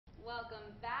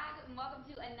welcome back, and welcome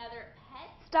to another Pet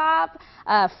Stop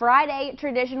Friday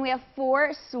tradition. We have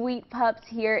 4 sweet pups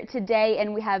here today,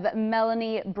 and we have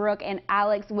Melanie, Brooke, and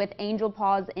Alex with Angel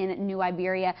Paws in New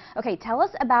Iberia. Okay, tell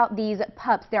us about these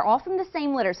pups. They're all from the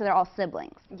same litter, so they're all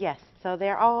siblings. Yes, so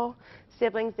they're all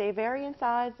siblings. They vary in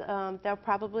size. They'll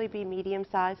probably be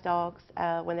medium-sized dogs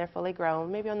when they're fully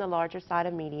grown, maybe on the larger side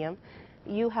of medium.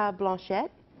 You have Blanchett.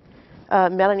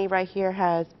 Melanie right here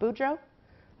has Boudreaux.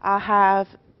 I have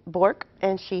Bourque,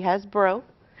 and she has Breaux.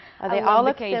 They all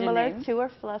look similar. Names. 2 are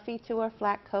fluffy, 2 are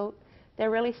flat coat. They're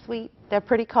really sweet. They're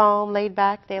pretty calm, laid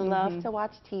back. They love to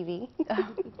watch TV.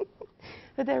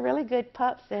 But they're really good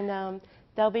pups, and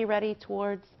they'll be ready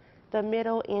towards the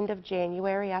end of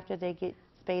January after they get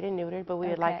spayed and neutered. But we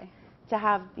would like to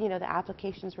have, the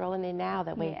applications rolling in now.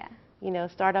 That way,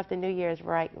 start off the New Year's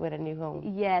right with a new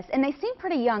home. Yes, and they seem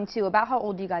pretty young too. About how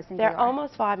old do you guys think they are? They're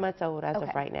almost 5 months old as of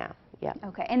right now. Yeah.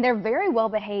 Okay, and they're very well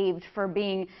behaved for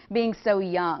being so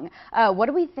young. What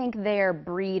do we think their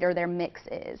breed or their mix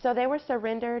is? So they were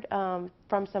surrendered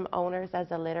from some owners as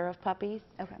a litter of puppies.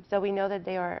 Okay. So we know that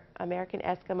they are American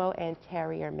Eskimo and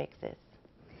Terrier mixes.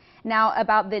 Now,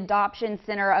 about the adoption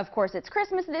center, of course, it's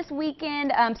Christmas this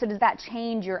weekend, so does that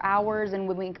change your hours and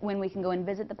when we can go and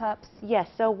visit the pups? Yes,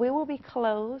 so we will be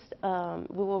closed.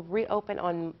 We will reopen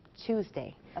on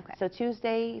Tuesday. Okay. So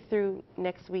Tuesday through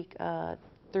next week,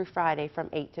 through Friday from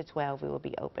 8 to 12, we will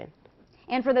be open.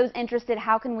 And for those interested,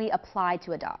 how can we apply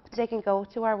to adopt? They can go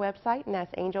to our website, and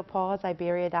that's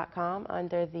angelpawsiberia.com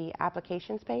under the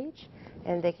applications page,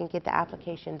 and they can get the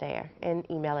application there and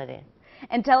email it in.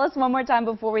 And tell us one more time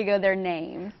before we go their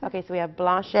names. Okay, so we have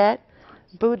Blanchett,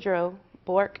 Boudreaux,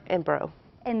 Bourque and Breaux.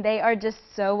 And they are just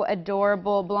so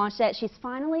adorable. Blanchett,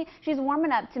 she's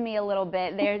warming up to me a little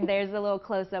bit. There's a little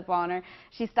close-up on her.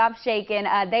 She stopped shaking.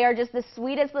 They are just the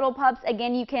sweetest little pups.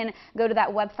 Again, you can go to that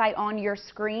website on your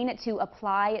screen to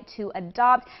apply to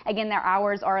adopt. Again, their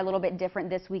hours are a little bit different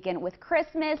this weekend with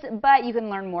Christmas, but you can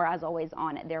learn more, as always,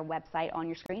 on their website on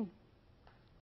your screen.